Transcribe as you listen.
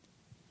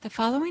The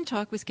following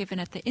talk was given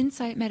at the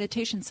Insight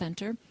Meditation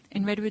Center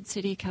in Redwood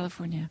City,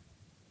 California.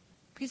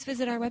 Please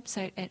visit our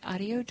website at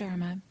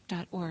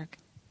audiodharma.org.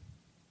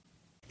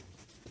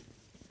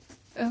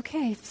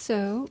 Okay,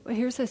 so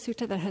here's a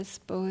sutta that has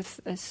both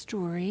a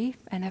story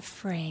and a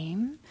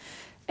frame.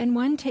 And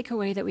one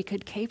takeaway that we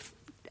could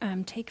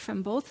take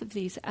from both of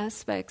these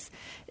aspects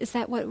is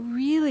that what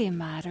really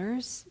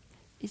matters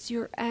is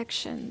your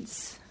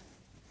actions.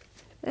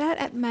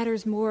 That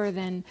matters more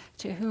than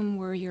to whom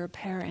were your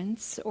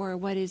parents, or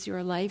what is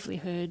your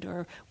livelihood,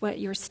 or what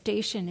your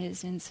station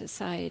is in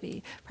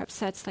society. Perhaps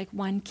that's like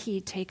one key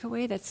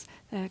takeaway. That's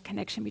the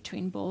connection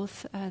between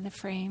both the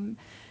frame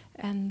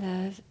and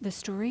the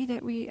story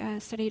that we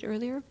studied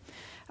earlier.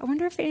 I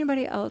wonder if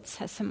anybody else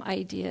has some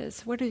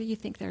ideas. What do you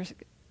think there's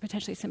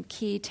potentially some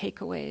key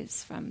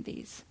takeaways from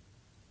these?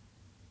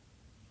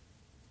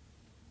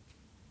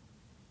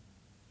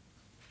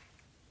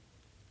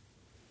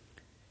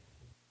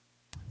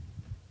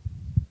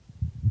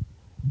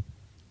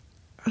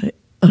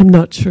 I'm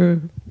not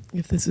sure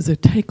if this is a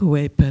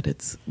takeaway, but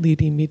it's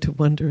leading me to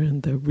wonder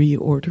in the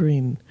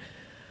reordering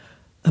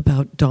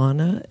about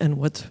dana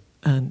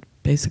and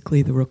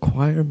basically the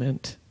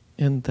requirement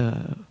in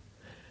the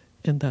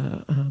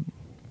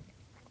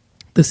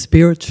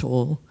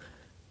spiritual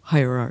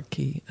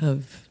hierarchy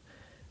of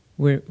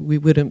where we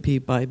wouldn't be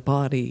by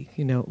body,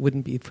 it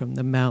wouldn't be from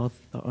the mouth,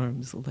 the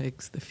arms, the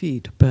legs, the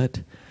feet,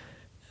 but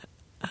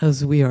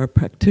as we are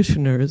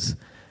practitioners,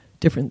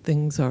 different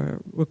things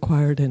are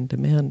required and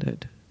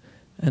demanded.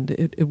 And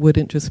it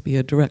wouldn't just be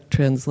a direct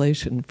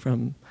translation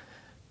from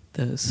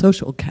the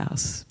social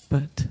castes,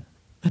 but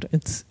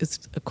it's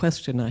a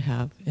question I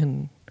have.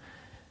 And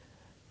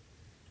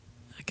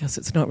I guess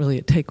it's not really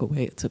a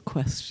takeaway, it's a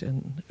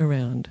question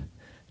around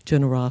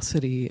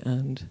generosity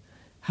and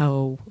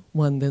how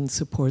one then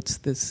supports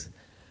this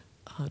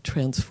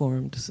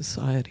transformed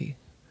society,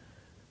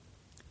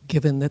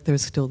 given that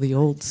there's still the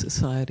old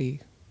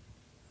society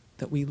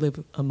that we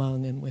live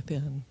among and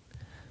within.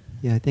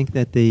 Yeah, I think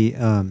that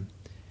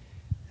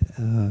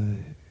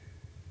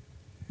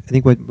I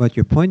think what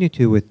you're pointing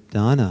to with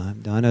dana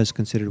is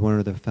considered one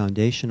of the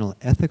foundational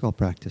ethical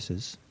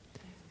practices,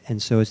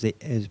 and so as a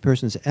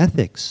person's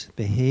ethics,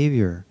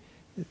 behavior,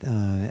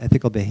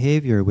 ethical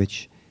behavior,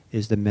 which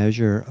is the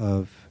measure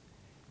of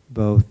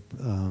both,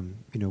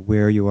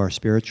 where you are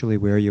spiritually,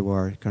 where you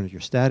are, kind of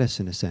your status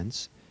in a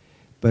sense,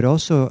 but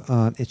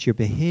also it's your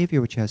behavior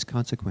which has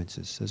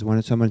consequences. As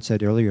someone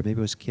said earlier, maybe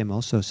it was Kim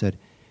also said,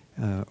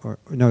 or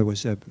no, it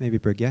was maybe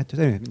Brigitte.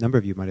 Anyway, a number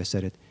of you might have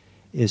said it.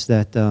 Is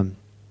that the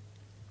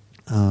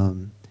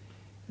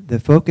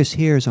focus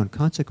here is on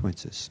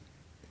consequences,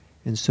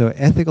 and so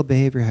ethical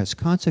behavior has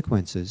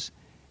consequences,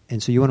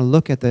 and so you want to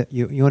look at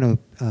you want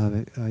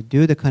to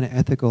do the kind of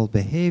ethical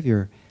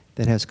behavior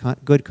that has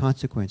good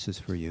consequences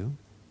for you,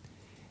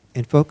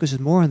 and focuses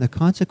more on the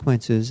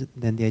consequences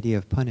than the idea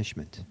of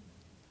punishment.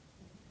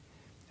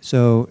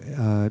 So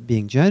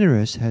being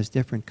generous has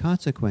different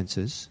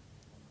consequences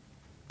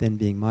than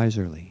being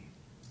miserly.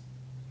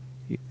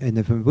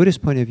 And from a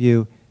Buddhist point of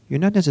view, you're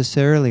not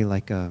necessarily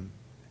like a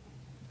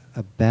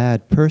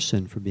bad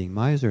person for being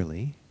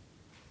miserly,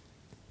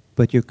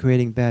 but you're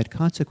creating bad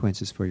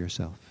consequences for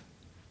yourself.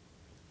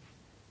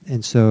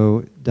 And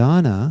so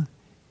dana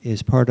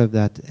is part of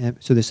that.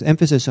 So this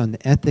emphasis on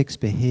the ethics,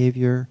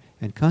 behavior,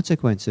 and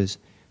consequences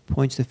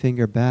points the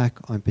finger back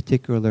on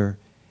particular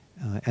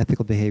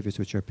ethical behaviors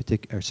which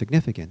are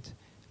significant.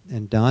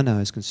 And dana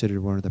is considered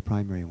one of the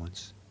primary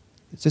ones.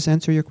 Does this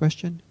answer your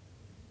question?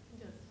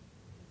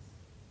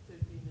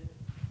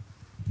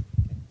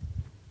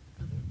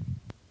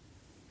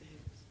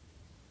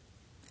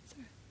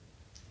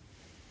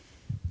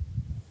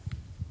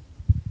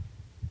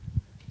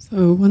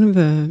 So one of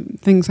the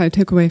things I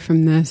took away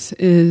from this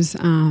is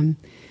in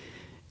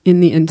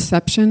the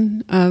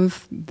inception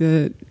of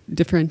the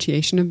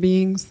differentiation of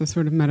beings, the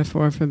sort of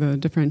metaphor for the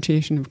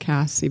differentiation of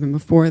castes, even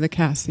before the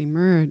castes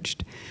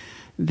emerged,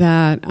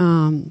 that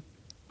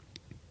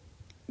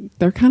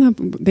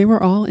they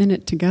were all in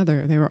it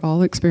together. They were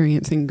all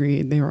experiencing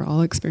greed. They were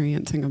all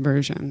experiencing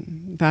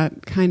aversion.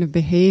 That kind of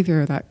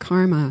behavior, that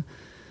karma,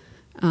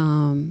 it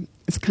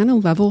kind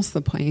of levels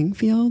the playing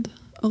field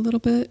a little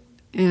bit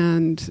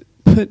and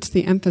puts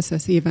the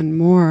emphasis even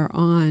more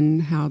on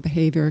how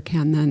behavior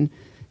can then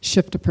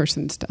shift a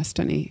person's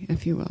destiny,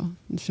 if you will,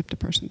 and shift a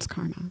person's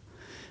karma.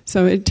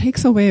 So it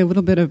takes away a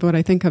little bit of what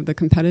I think of the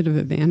competitive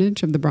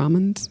advantage of the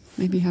Brahmins,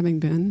 maybe having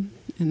been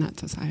in that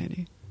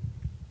society.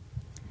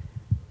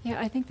 Yeah,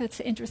 I think that's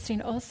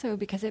interesting also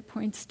because it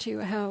points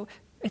to how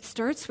it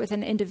starts with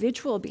an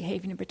individual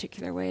behaving in a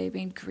particular way,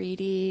 being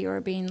greedy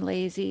or being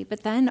lazy,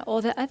 but then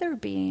all the other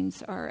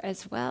beings are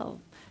as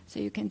well. So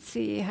you can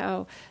see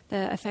how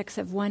the effects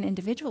of one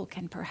individual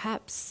can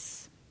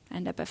perhaps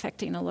end up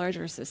affecting a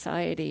larger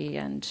society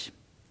and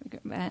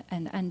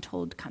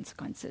untold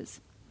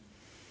consequences.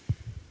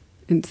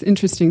 It's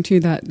interesting, too,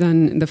 that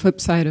then the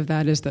flip side of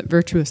that is that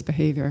virtuous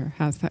behavior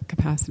has that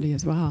capacity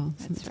as well.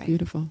 So That's it's right.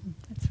 beautiful.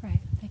 That's right.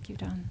 Thank you,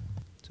 Don.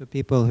 So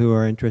people who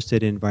are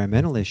interested in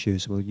environmental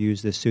issues will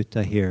use this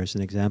sutta here as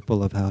an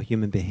example of how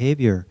human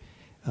behavior,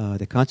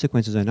 the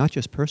consequences are not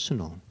just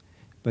personal,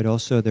 but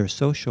also they're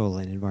social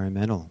and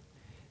environmental.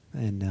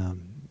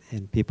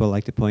 And people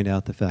like to point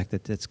out the fact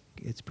that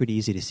it's pretty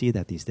easy to see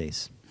that these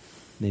days.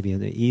 Maybe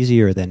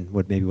easier than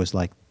what maybe was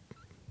like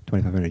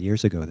 2,500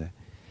 years ago, the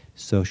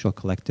social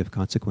collective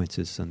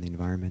consequences on the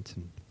environment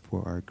and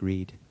for our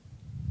greed.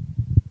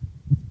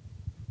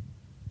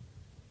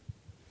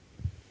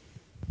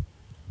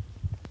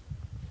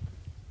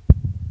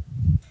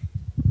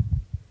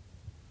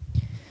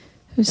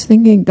 I was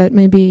thinking that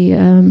maybe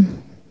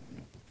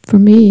for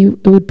me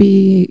it would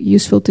be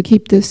useful to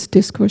keep this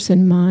discourse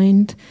in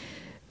mind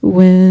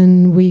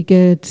when we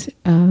get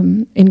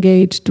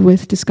engaged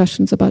with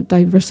discussions about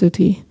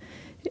diversity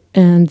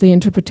and the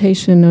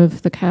interpretation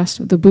of the caste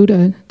of the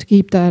Buddha, to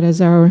keep that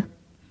as our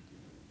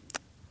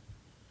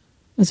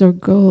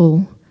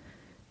goal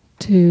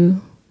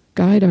to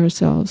guide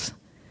ourselves,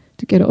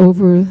 to get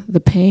over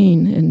the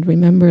pain and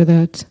remember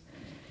that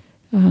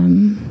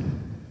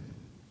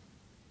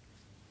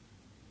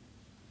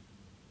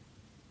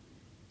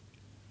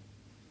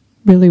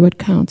really what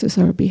counts is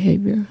our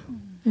behavior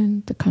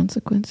and the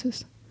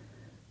consequences.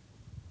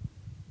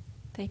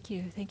 Thank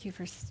you. Thank you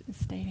for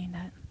stating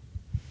that.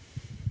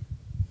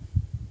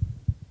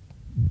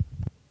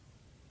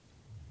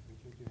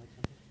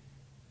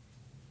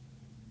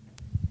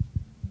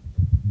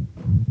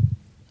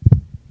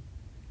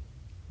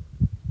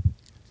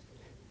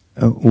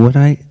 What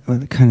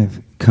kind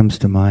of comes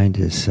to mind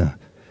is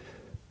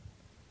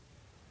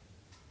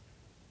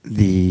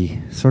the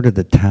sort of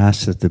the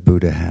task that the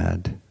Buddha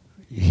had.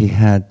 He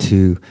had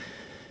to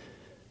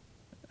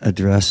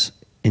address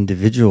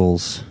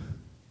individuals,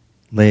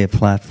 lay a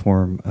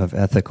platform of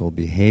ethical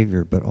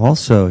behavior, but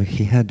also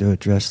he had to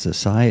address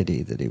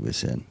society that he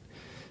was in.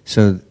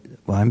 So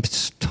I'm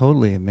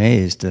totally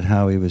amazed at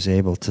how he was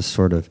able to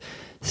sort of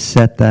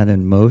set that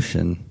in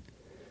motion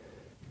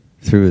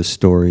through his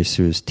stories,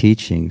 through his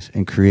teachings,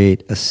 and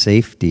create a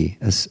safe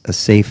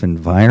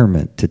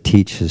environment to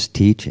teach his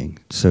teaching.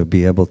 So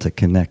be able to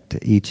connect to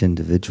each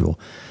individual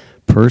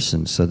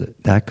person so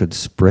that could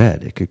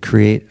spread. It could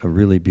create a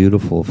really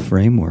beautiful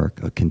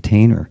framework, a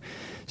container,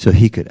 so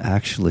he could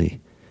actually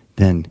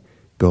then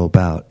go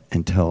about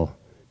and tell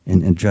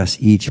and address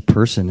each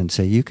person and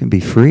say, you can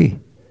be free.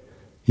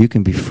 You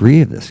can be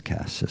free of this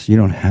caste system. You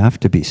don't have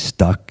to be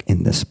stuck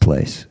in this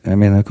place. I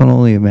mean, I can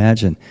only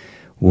imagine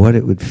what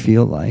it would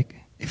feel like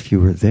if you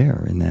were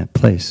there in that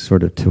place,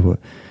 sort of to what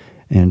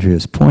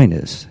Andrea's point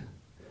is,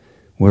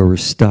 where we're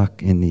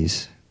stuck in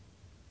these,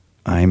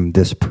 I'm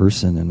this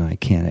person and I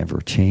can't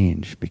ever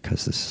change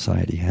because the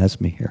society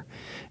has me here.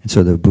 And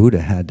so the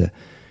Buddha had to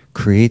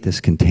create this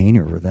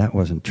container where that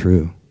wasn't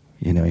true.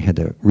 You know, he had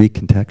to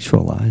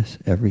recontextualize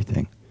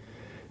everything.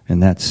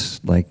 And that's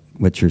like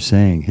what you're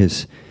saying,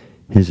 his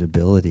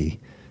ability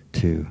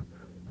to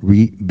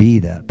be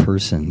that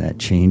person, that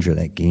changer,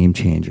 that game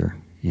changer,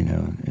 you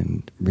know,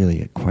 in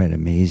really a quite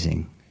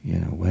amazing, you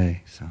know,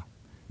 way. So.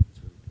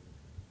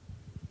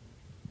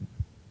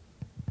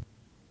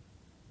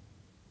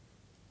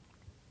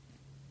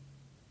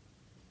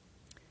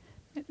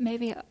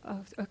 Maybe. Oh,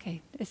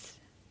 okay.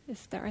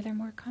 Are there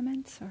more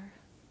comments, or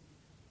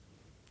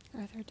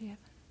Arthur? Do you have?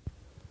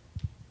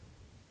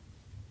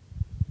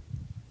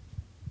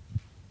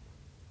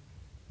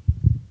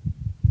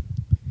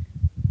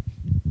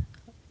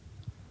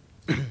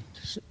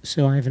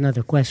 So I have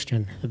another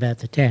question about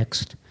the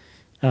text.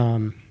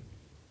 I'm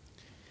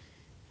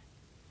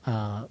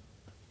not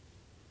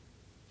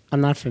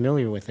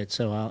familiar with it,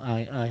 so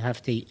I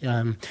have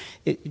to.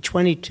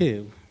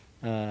 22.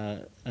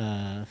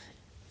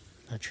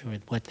 Not sure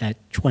what that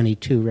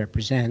 22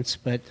 represents,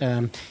 but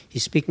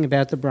he's speaking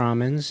about the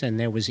Brahmins, and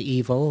there was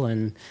evil,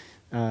 and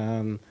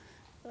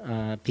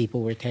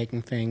people were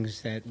taking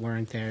things that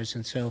weren't theirs,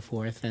 and so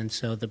forth. And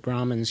so the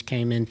Brahmins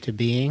came into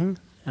being.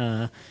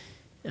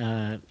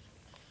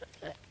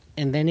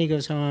 And then he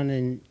goes on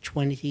in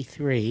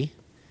 23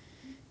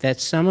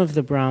 that some of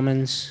the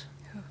Brahmins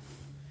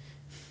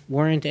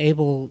weren't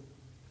able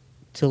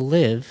to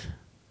live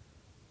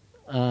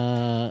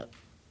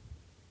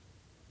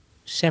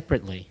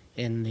separately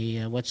in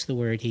the what's the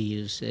word he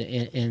used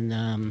in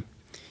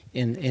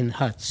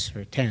huts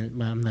or tent.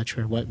 Well, I'm not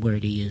sure what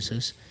word he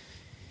uses.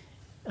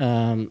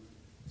 And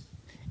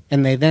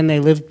they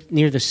lived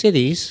near the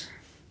cities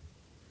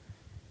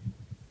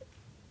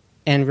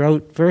and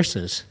wrote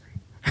verses.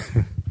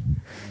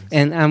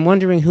 And I'm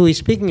wondering who he's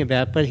speaking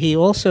about, but he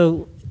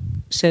also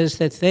says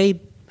that they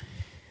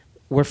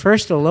were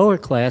first a lower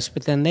class,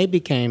 but then they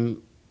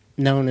became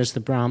known as the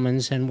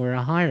Brahmins and were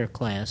a higher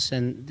class.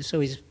 And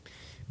so he's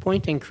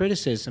pointing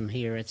criticism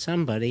here at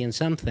somebody and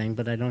something,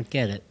 but I don't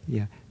get it.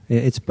 Yeah,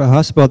 it's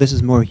possible this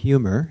is more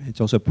humor. It's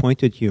also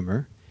pointed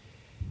humor.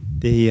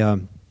 They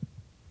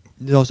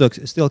also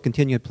still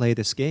continue to play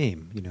this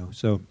game, you know.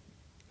 So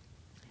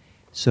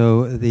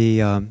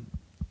the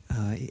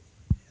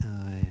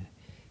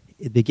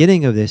at the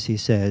beginning of this, he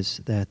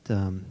says that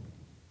the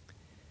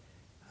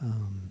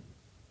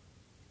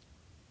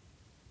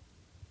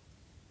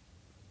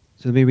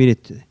So let me read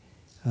it.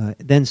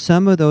 Then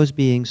some of those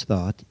beings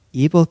thought,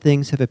 evil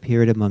things have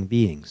appeared among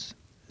beings,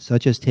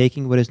 such as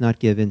taking what is not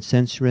given,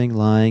 censoring,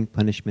 lying,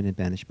 punishment, and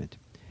banishment.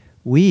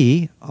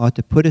 We ought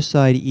to put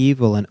aside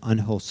evil and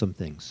unwholesome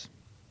things.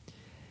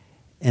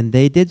 And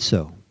they did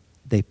so.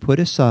 They put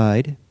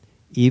aside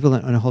evil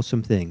and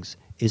unwholesome things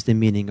is the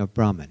meaning of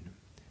Brahman.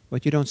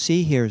 What you don't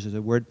see here is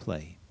a word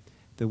play.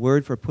 The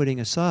word for putting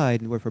aside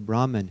and the word for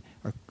Brahman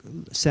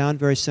sound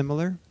very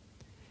similar.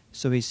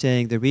 So he's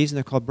saying the reason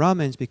they're called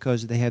Brahmins is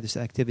because they have this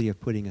activity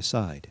of putting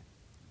aside.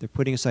 They're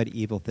putting aside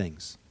evil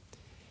things.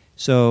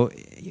 So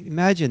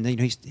imagine,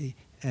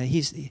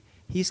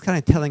 he's kind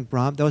of telling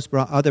those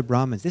other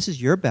Brahmins, this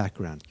is your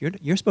background.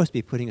 You're supposed to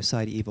be putting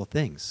aside evil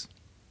things,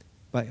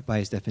 by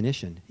his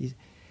definition.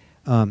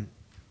 And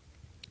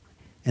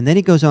then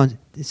he goes on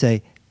to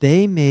say,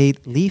 they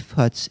made leaf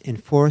huts in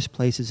forest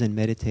places and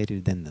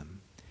meditated in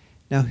them.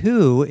 Now,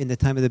 who in the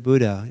time of the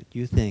Buddha do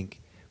you think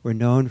were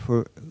known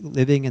for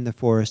living in the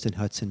forest and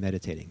huts and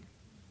meditating?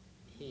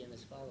 He and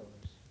his followers.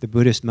 The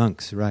Buddhist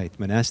monks, right,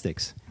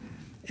 monastics.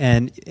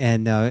 And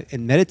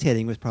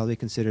meditating was probably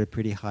considered a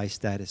pretty high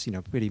status,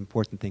 pretty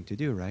important thing to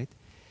do, right?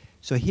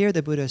 So here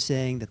the Buddha is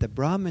saying that the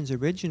Brahmins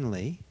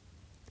originally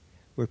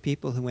were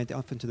people who went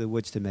off into the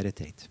woods to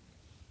meditate.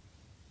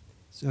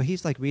 So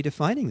he's like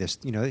redefining this,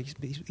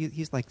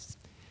 he's like,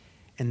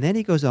 and then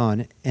he goes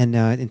on, and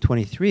in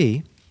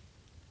 23,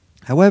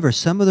 however,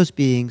 some of those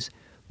beings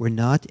were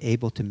not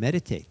able to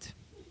meditate.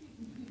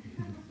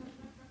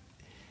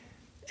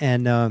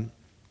 And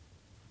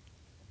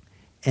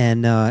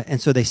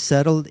so they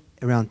settled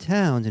around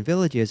towns and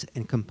villages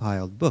and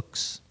compiled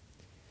books.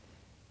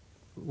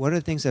 One of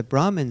the things that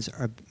Brahmins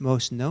are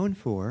most known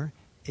for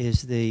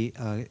is the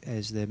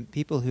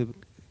people who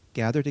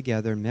gather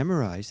together and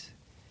memorize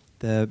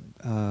the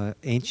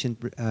ancient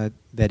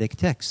Vedic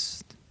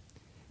texts.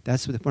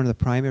 That's one of the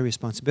primary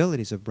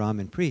responsibilities of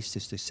Brahmin priests,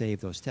 is to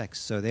save those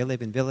texts. So they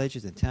live in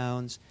villages and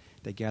towns,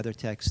 they gather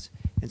texts.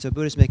 And so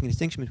Buddha is making a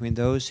distinction between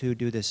those who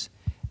do this,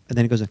 and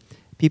then it goes on,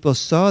 people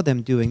saw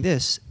them doing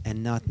this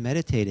and not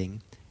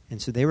meditating,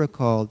 and so they were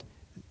called,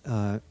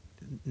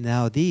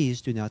 now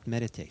these do not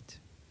meditate,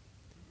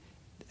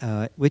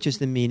 which is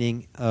the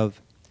meaning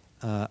of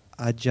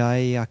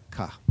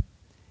ajayaka.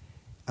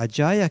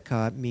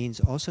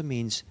 Ajayaka also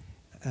means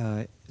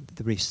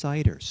the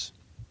reciters.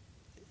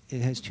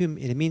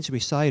 It means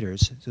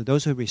reciters, so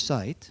those who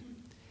recite,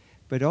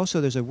 but also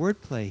there's a word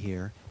play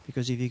here,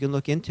 because if you can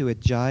look into it,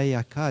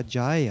 jaya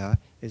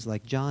is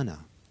like jhana,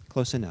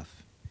 close enough.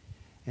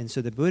 And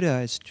so the Buddha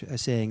is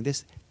saying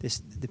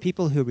the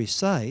people who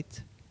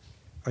recite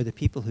are the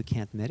people who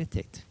can't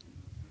meditate.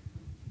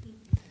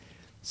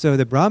 So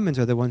the Brahmins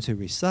are the ones who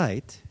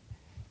recite,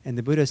 and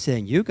the Buddha is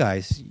saying, you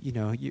guys,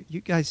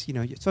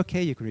 it's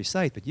okay you can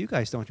recite, but you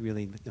guys don't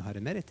really know how to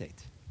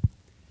meditate.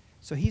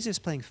 So he's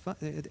just playing fun.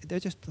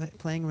 They're just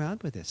playing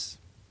around with this,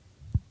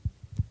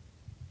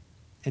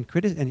 and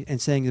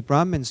saying the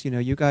Brahmins,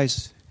 you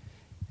guys.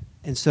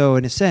 And so,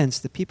 in a sense,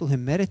 the people who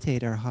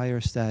meditate are higher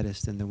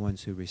status than the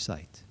ones who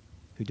recite,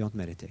 who don't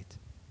meditate.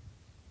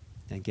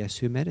 And guess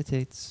who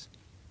meditates?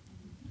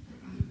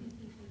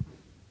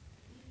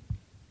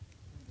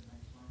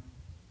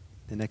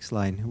 The next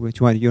line. Which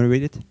one? You want to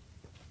read it?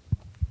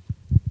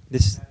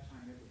 This.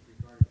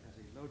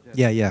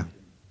 Yeah.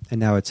 And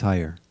now it's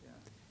higher.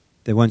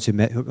 The ones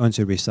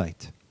who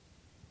recite.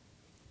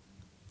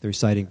 The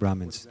reciting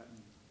Brahmins.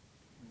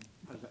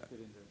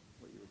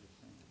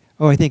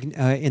 Oh, I think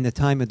in the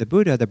time of the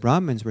Buddha, the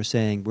Brahmins were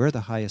saying, we're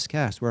the highest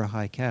caste, we're a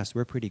high caste,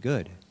 we're pretty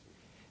good.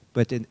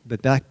 But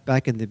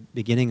back in the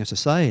beginning of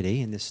society,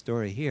 in this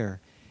story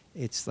here,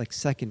 it's like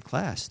second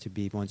class to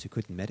be ones who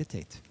couldn't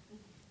meditate.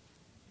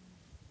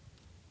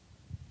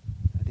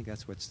 I think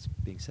that's what's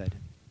being said.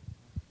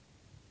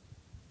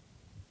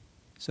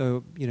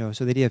 So,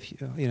 so the idea of,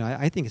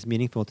 I think it's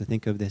meaningful to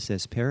think of this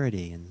as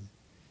parody and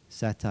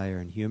satire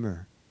and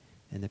humor,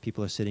 and that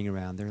people are sitting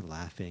around, they're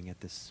laughing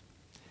at this.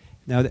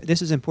 Now,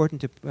 this is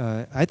important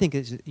to, I think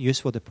it's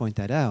useful to point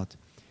that out,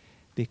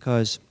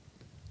 because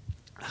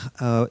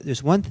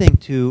there's one thing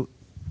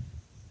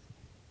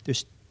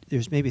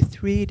there's maybe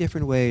 3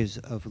 different ways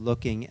of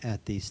looking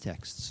at these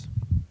texts,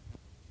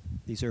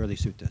 these early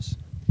suttas.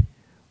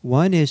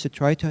 One is to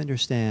try to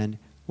understand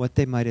what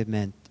they might have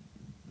meant,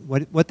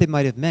 what they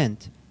might have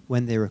meant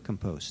when they were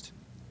composed.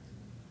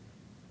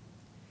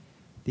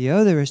 The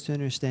other is to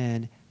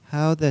understand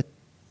how the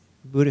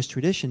Buddhist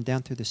tradition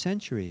down through the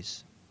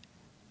centuries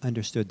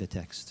understood the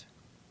text.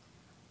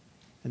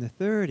 And the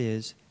third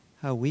is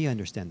how we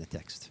understand the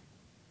text.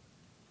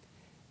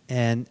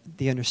 And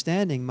the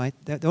understanding might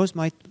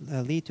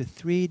lead to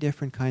 3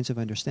 different kinds of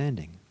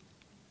understanding.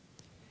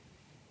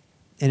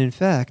 And in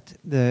fact,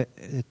 the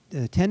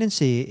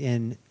tendency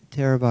in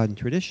Theravadan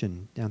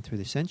tradition down through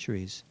the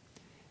centuries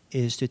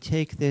is to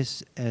take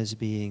this as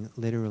being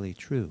literally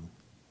true.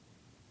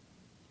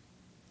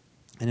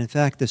 And in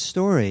fact,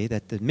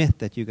 the myth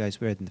that you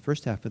guys read in the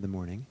first half of the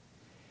morning,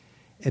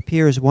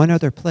 appears one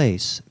other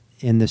place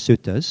in the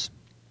suttas,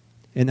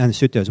 in the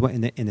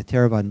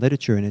Theravadan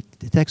literature, in a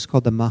text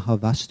called the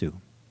Mahavastu.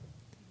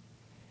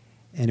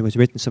 And it was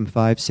written some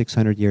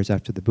 500-600 years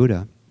after the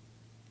Buddha,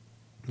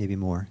 maybe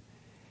more.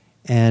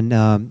 And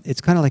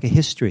it's kind of like a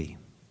history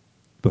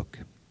book.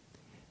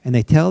 And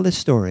they tell this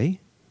story,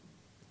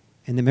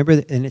 and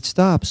remember, and it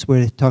stops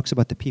where it talks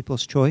about the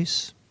people's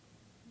choice,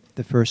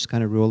 the first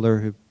kind of ruler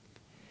who,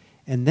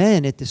 and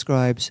then it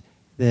describes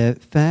the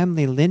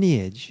family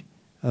lineage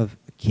of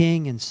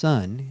king and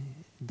son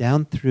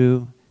down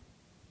through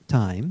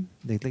time.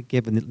 They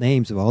give the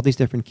names of all these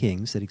different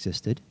kings that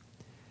existed,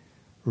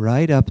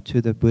 right up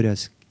to the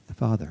Buddha's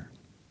father.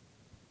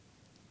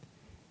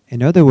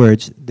 In other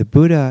words, the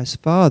Buddha's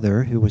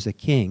father, who was a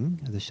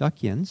king of the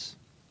Shakyans,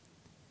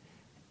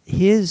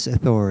 his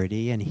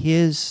authority and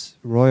his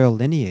royal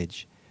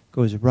lineage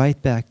goes right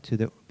back to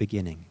the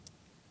beginning,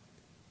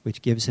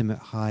 which gives him a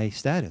high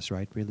status,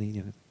 right? Really,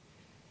 you know.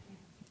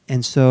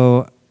 And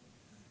so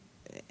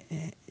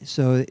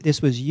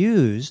this was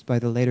used by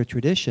the later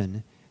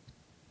tradition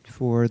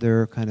for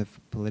their kind of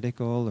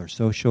political or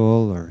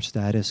social or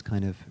status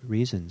kind of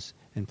reasons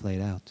and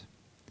played out.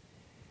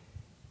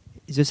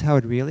 Is this how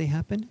it really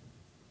happened?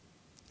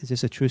 Is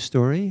this a true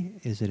story?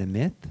 Is it a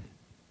myth?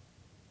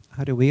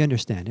 How do we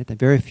understand it? And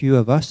very few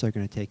of us are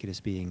going to take it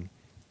as being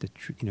the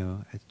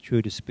a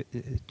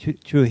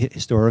true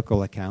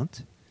historical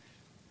account.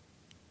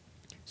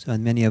 So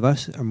and many of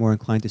us are more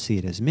inclined to see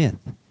it as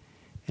myth.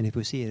 And if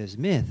we see it as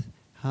myth,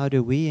 how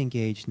do we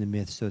engage in the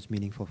myth so it's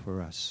meaningful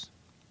for us?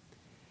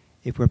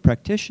 If we're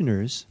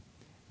practitioners,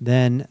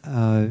 then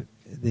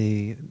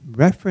the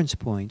reference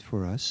point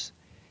for us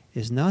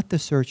is not the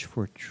search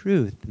for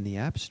truth in the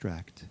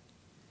abstract,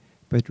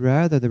 but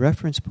rather the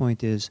reference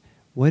point is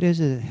what is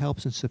it that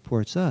helps and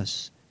supports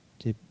us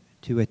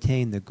to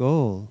attain the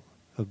goal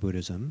of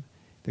Buddhism,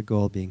 the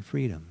goal being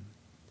freedom.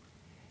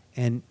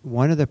 And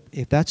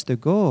if that's the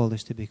goal,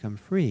 is to become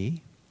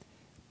free,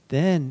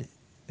 then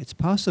it's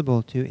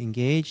possible to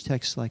engage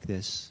texts like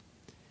this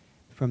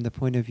from the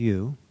point of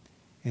view,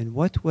 in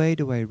what way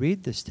do I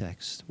read this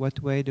text?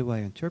 What way do I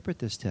interpret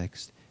this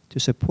text to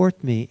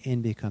support me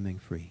in becoming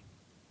free?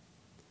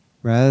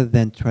 Rather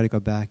than try to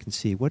go back and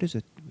see, what is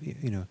it,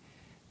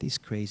 these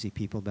crazy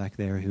people back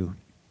there who,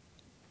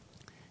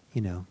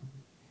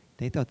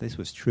 they thought this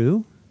was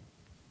true.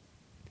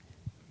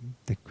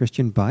 The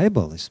Christian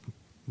Bible is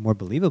more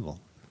believable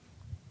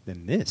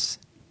than this.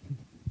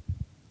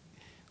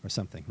 Or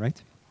something,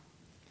 right?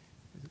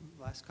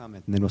 Last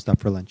comment, and then we'll stop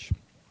for lunch.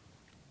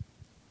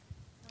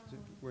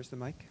 Where's the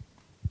mic?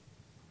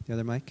 The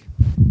other mic?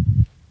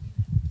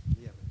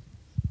 Yeah.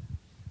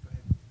 Go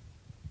ahead.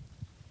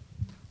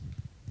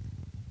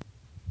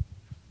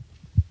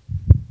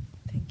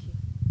 Thank you.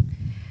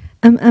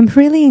 I'm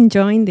really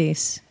enjoying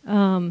this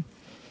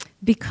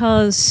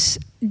because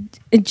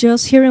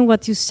just hearing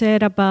what you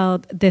said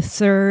about the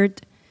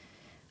third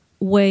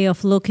way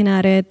of looking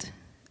at it,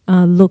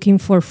 looking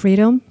for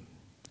freedom,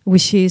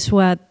 which is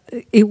what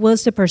it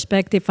was the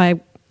perspective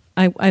I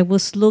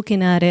was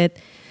looking at it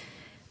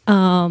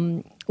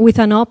with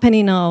an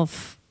opening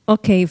of,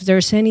 okay, if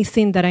there's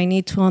anything that I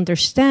need to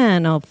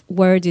understand of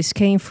where this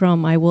came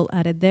from, I will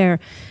add it there.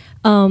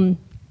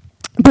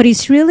 But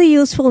it's really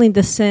useful in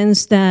the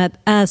sense that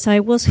as I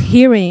was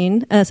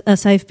hearing,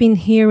 as I've been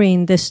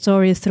hearing the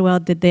story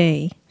throughout the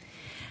day,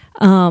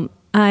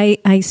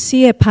 I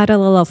see a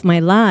parallel of my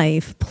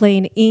life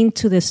playing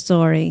into the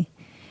story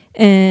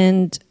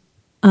and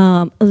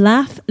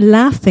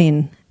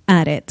laughing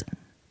at it,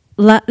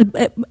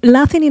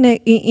 laughing in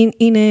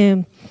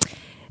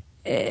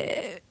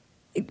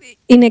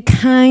a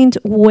kind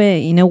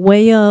way, in a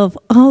way of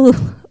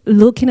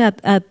looking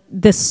at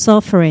the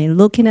suffering,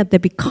 looking at the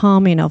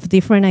becoming of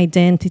different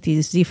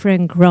identities,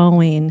 different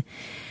growing,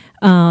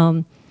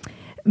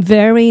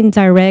 very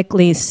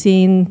indirectly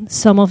seeing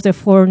some of the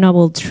Four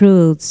Noble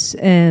Truths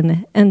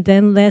and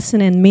then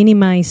lessening and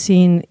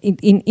minimizing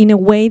in a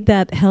way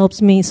that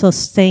helps me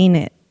sustain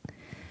it.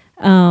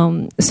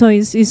 So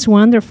it's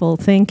wonderful.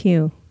 Thank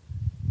you.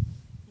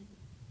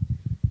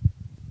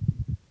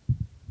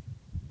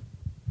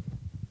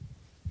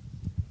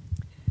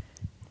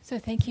 So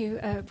thank you,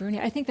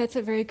 Bruni. I think that's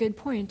a very good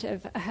point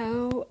of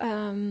how,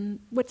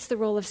 what's the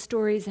role of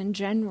stories in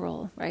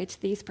general, right?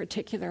 These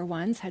particular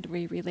ones, how do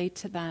we relate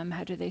to them?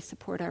 How do they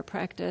support our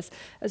practice?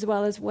 As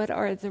well as what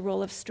are the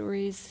role of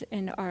stories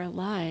in our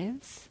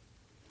lives?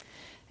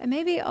 And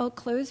maybe I'll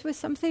close with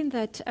something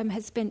that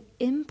has been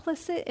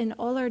implicit in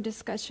all our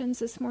discussions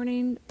this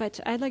morning,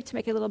 but I'd like to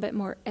make it a little bit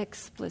more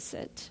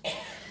explicit.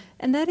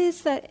 And that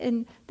is that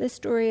in the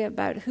story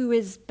about who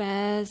is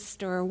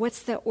best or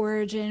what's the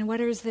origin, what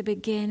is the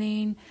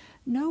beginning,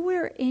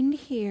 nowhere in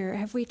here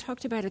have we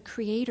talked about a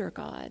creator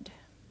God.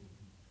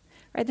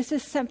 Right? This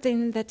is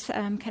something that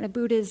kind of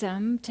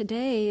Buddhism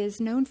today is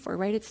known for,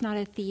 right? It's not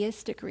a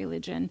theistic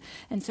religion.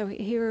 And so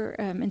here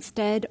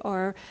instead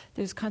are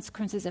those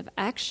consequences of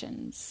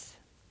actions.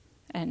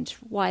 And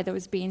why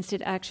those beings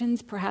did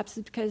actions, perhaps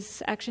it's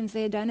because actions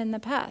they had done in the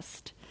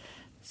past.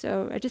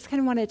 So I just kind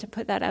of wanted to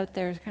put that out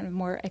there kind of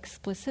more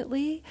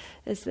explicitly,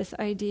 is this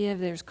idea of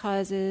there's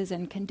causes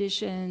and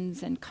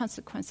conditions and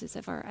consequences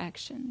of our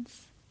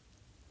actions.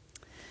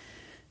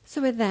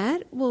 So with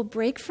that, we'll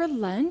break for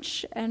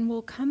lunch, and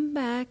we'll come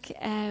back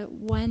at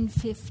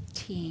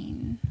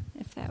 1:15,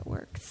 if that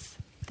works.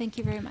 Thank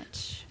you very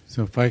much.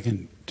 So if I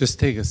can just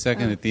take a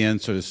second at the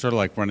end, sort of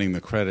like running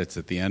the credits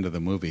at the end of the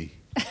movie,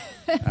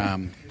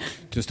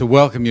 just to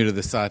welcome you to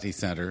the Sati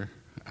Center,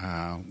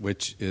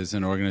 which is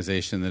an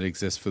organization that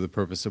exists for the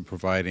purpose of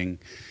providing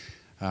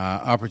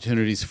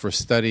opportunities for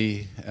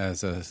study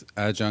as an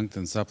adjunct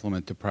and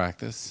supplement to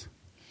practice.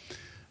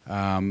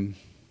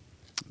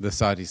 The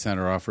Sati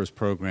Center offers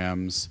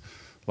programs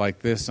like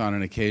this on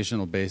an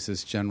occasional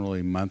basis,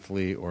 generally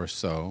monthly or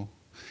so,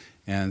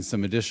 and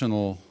some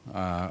additional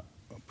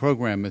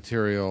program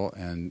material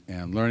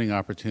and learning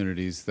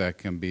opportunities that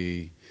can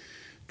be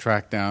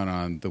tracked down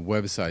on the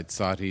website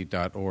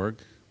sati.org.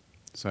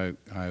 So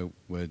I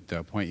would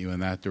point you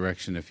in that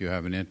direction if you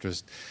have an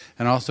interest.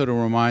 And also to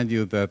remind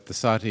you that the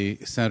Sati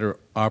Center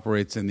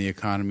operates in the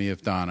economy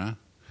of Dana,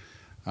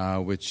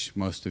 which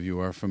most of you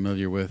are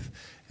familiar with.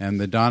 And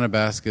the Dana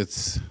Dana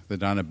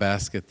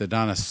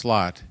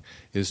slot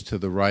is to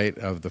the right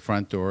of the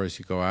front door as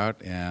you go out.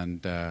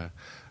 And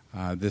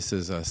this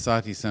is a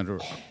Sati Center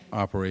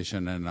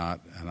operation and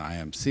not an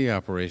IMC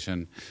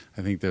operation.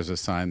 I think there's a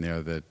sign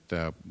there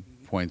that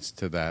points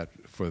to that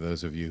for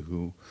those of you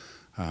who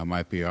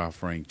might be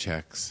offering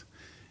checks.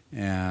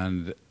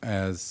 And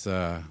as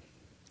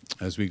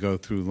we go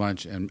through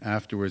lunch and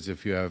afterwards,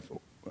 if you have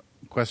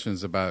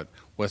questions about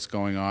what's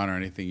going on or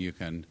anything, you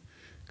can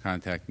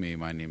contact me.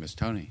 My name is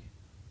Tony.